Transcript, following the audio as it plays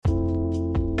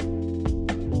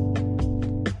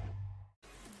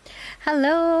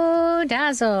Hello,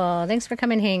 Dazzle. Thanks for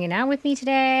coming hanging out with me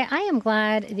today. I am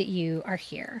glad that you are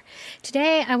here.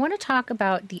 Today, I want to talk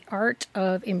about the art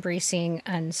of embracing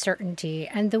uncertainty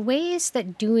and the ways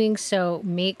that doing so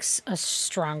makes us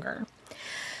stronger.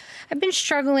 I've been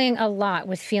struggling a lot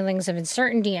with feelings of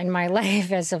uncertainty in my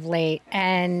life as of late,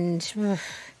 and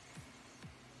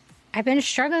I've been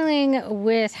struggling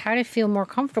with how to feel more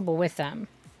comfortable with them.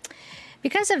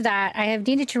 Because of that, I have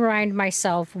needed to remind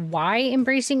myself why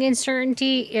embracing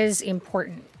uncertainty is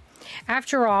important.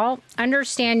 After all,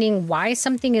 understanding why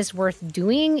something is worth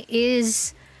doing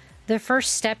is the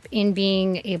first step in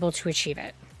being able to achieve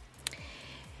it.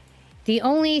 The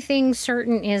only thing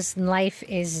certain is life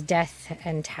is death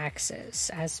and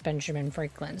taxes, as Benjamin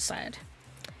Franklin said.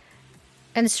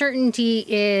 Uncertainty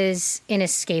is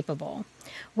inescapable.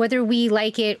 Whether we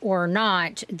like it or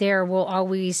not, there will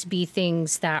always be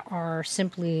things that are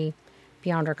simply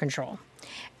beyond our control.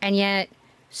 And yet,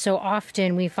 so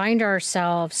often we find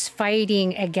ourselves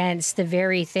fighting against the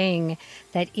very thing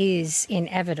that is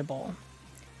inevitable.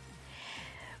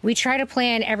 We try to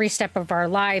plan every step of our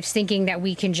lives thinking that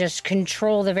we can just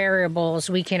control the variables,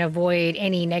 we can avoid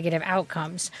any negative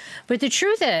outcomes. But the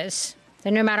truth is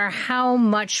that no matter how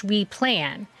much we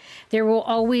plan, there will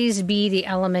always be the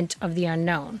element of the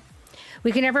unknown.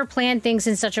 We can never plan things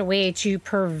in such a way to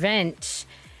prevent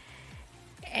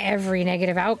every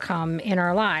negative outcome in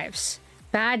our lives.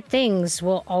 Bad things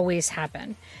will always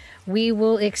happen. We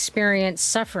will experience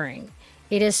suffering.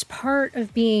 It is part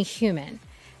of being human,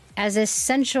 as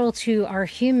essential to our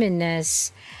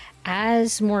humanness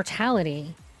as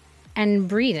mortality and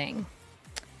breathing.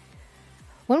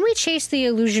 When we chase the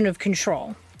illusion of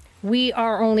control, we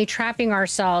are only trapping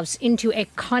ourselves into a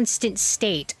constant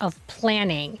state of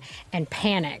planning and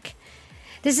panic.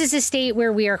 This is a state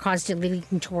where we are constantly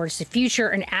looking towards the future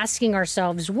and asking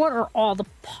ourselves, what are all the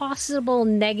possible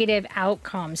negative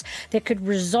outcomes that could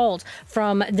result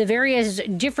from the various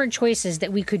different choices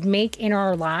that we could make in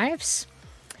our lives?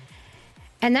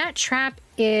 And that trap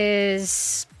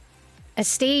is a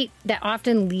state that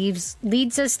often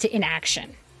leads us to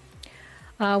inaction.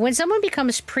 When someone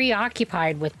becomes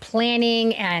preoccupied with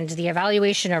planning and the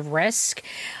evaluation of risk,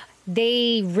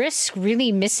 they risk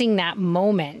really missing that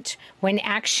moment when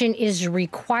action is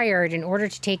required in order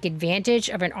to take advantage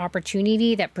of an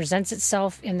opportunity that presents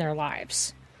itself in their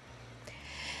lives.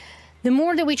 The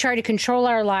more that we try to control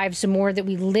our lives, the more that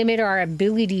we limit our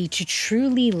ability to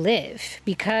truly live.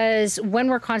 Because when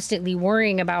we're constantly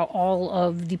worrying about all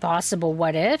of the possible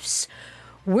what ifs,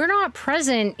 we're not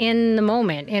present in the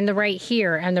moment, in the right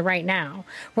here and the right now.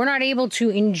 We're not able to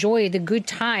enjoy the good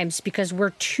times because we're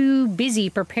too busy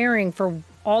preparing for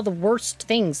all the worst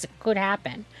things that could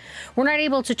happen. We're not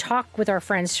able to talk with our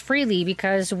friends freely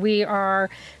because we are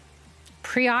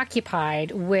preoccupied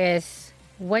with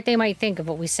what they might think of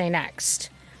what we say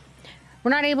next. We're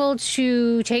not able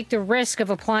to take the risk of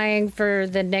applying for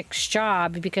the next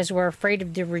job because we're afraid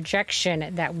of the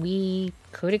rejection that we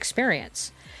could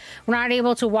experience. We're not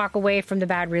able to walk away from the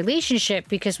bad relationship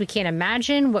because we can't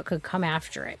imagine what could come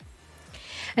after it.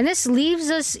 And this leaves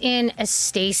us in a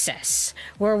stasis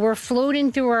where we're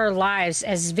floating through our lives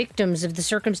as victims of the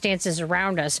circumstances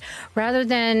around us rather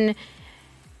than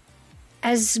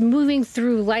as moving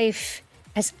through life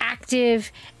as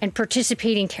active and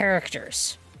participating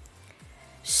characters.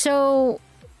 So,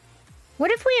 what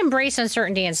if we embrace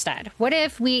uncertainty instead? What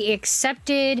if we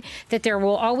accepted that there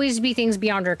will always be things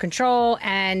beyond our control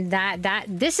and that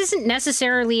this isn't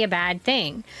necessarily a bad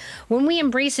thing? When we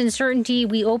embrace uncertainty,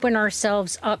 we open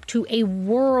ourselves up to a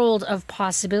world of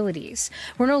possibilities.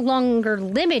 We're no longer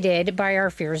limited by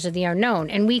our fears of the unknown,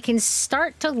 and we can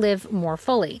start to live more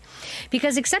fully.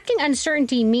 Because accepting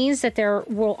uncertainty means that there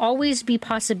will always be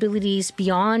possibilities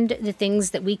beyond the things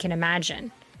that we can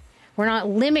imagine. We're not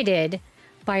limited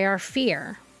by our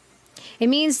fear. It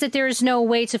means that there is no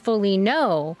way to fully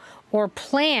know or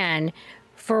plan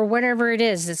for whatever it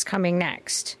is that's coming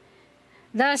next.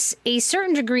 Thus, a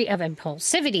certain degree of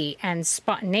impulsivity and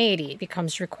spontaneity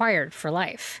becomes required for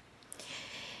life.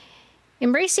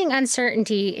 Embracing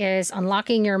uncertainty is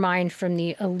unlocking your mind from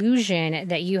the illusion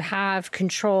that you have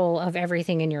control of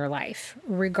everything in your life,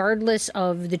 regardless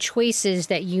of the choices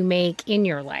that you make in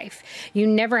your life. You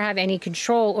never have any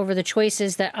control over the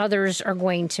choices that others are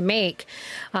going to make,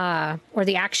 or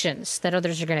the actions that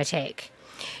others are going to take.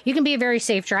 You can be a very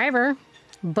safe driver,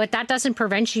 but that doesn't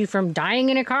prevent you from dying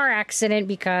in a car accident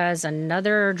because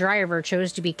another driver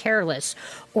chose to be careless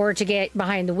or to get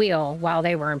behind the wheel while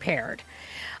they were impaired.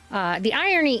 The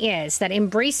irony is that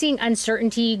embracing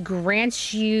uncertainty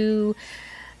grants you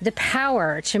the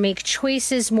power to make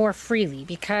choices more freely,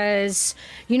 because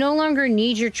you no longer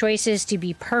need your choices to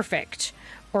be perfect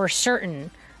or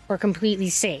certain or completely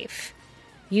safe.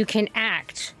 You can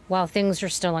act while things are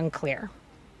still unclear.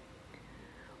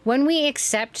 When we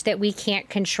accept that we can't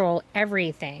control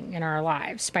everything in our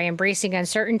lives by embracing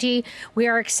uncertainty, we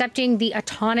are accepting the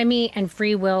autonomy and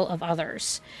free will of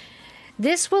others.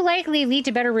 This will likely lead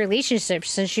to better relationships,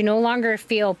 since you no longer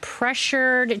feel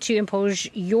pressured to impose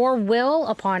your will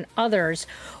upon others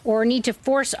or need to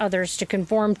force others to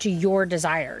conform to your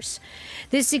desires.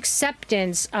 This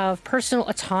acceptance of personal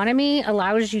autonomy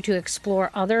allows you to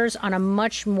explore others on a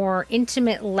much more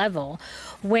intimate level.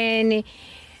 When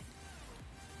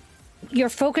you're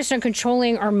focused on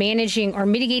controlling or managing or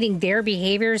mitigating their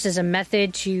behaviors as a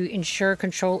method to ensure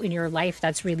control in your life,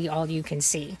 that's really all you can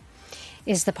see,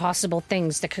 is the possible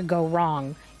things that could go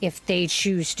wrong if they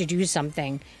choose to do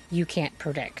something you can't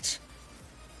predict.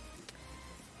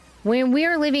 When we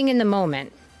are living in the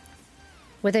moment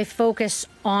with a focus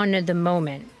on the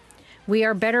moment, we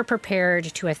are better prepared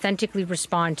to authentically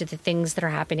respond to the things that are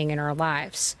happening in our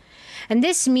lives. And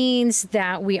this means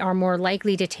that we are more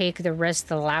likely to take the risks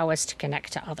that allow us to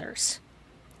connect to others.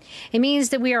 It means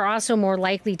that we are also more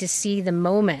likely to see the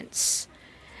moments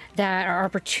that are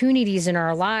opportunities in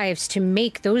our lives to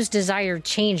make those desired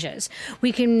changes.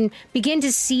 We can begin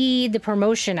to see the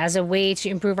promotion as a way to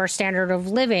improve our standard of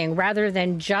living, rather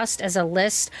than just as a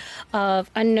list of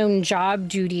unknown job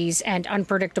duties and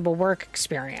unpredictable work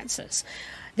experiences.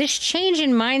 This change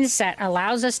in mindset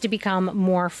allows us to become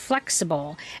more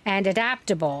flexible and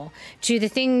adaptable to the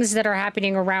things that are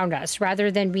happening around us,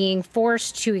 rather than being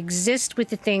forced to exist with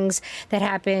the things that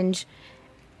happened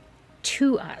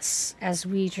to us as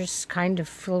we just kind of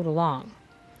float along.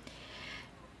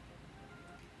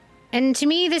 And to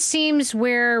me, this seems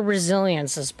where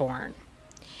resilience is born.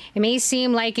 It may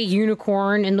seem like a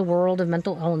unicorn in the world of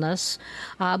mental illness,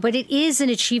 but it is an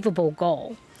achievable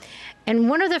goal. And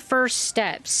one of the first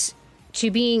steps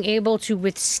to being able to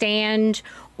withstand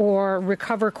or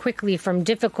recover quickly from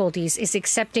difficulties is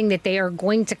accepting that they are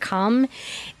going to come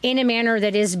in a manner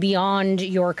that is beyond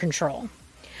your control.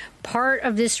 Part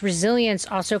of this resilience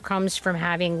also comes from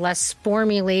having less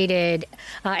formulated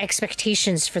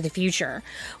expectations for the future.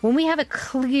 When we have a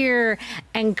clear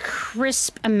and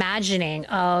crisp imagining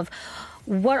of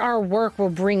what our work will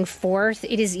bring forth,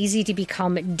 it is easy to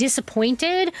become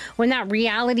disappointed when that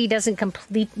reality doesn't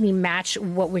completely match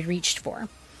what we reached for.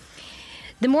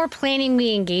 The more planning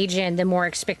we engage in, the more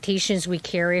expectations we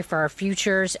carry for our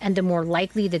futures, and the more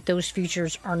likely that those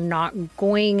futures are not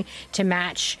going to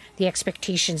match the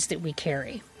expectations that we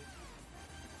carry.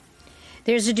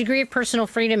 There's a degree of personal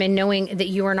freedom in knowing that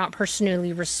you are not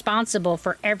personally responsible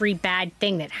for every bad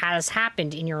thing that has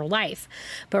happened in your life,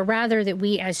 but rather that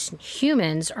we as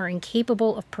humans are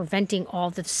incapable of preventing all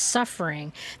the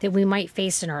suffering that we might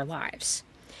face in our lives.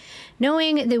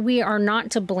 Knowing that we are not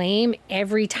to blame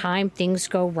every time things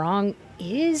go wrong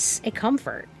is a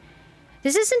comfort.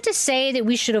 This isn't to say that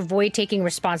we should avoid taking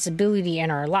responsibility in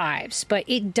our lives, but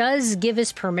it does give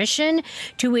us permission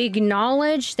to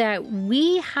acknowledge that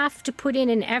we have to put in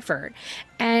an effort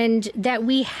and that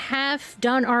we have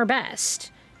done our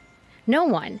best. No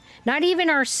one, not even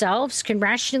ourselves, can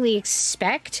rationally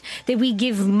expect that we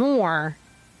give more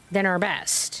than our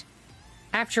best.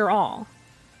 After all,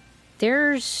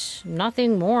 there's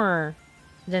nothing more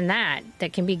than that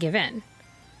can be given.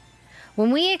 When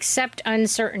we accept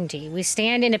uncertainty, we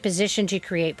stand in a position to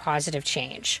create positive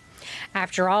change.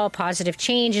 After all, positive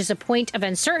change is a point of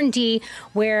uncertainty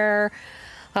where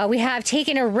we have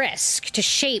taken a risk to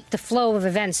shape the flow of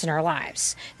events in our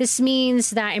lives. This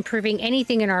means that improving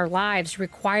anything in our lives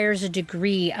requires a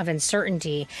degree of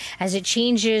uncertainty, as it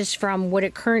changes from what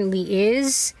it currently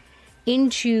is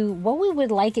into what we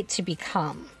would like it to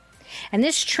become. And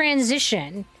this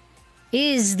transition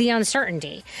is the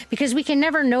uncertainty, because we can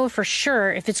never know for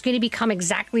sure if it's going to become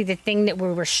exactly the thing that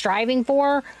we were striving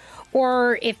for,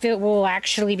 or if it will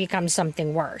actually become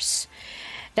something worse.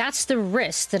 That's the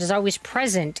risk that is always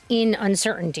present in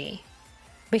uncertainty.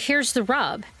 But here's the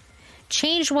rub.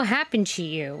 Change will happen to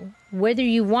you, whether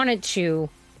you want it to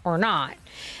or not.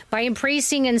 By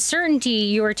embracing uncertainty,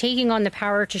 you are taking on the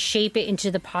power to shape it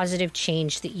into the positive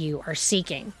change that you are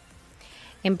seeking.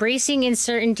 Embracing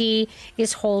uncertainty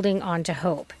is holding on to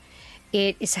hope.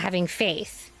 It is having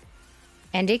faith.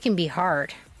 And it can be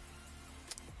hard.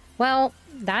 Well,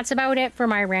 that's about it for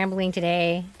my rambling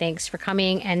today. Thanks for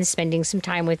coming and spending some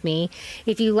time with me.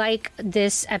 If you like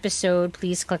this episode,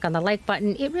 please click on the like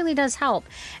button. It really does help.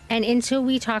 And until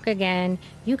we talk again,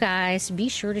 you guys be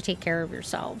sure to take care of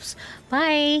yourselves.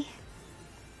 Bye.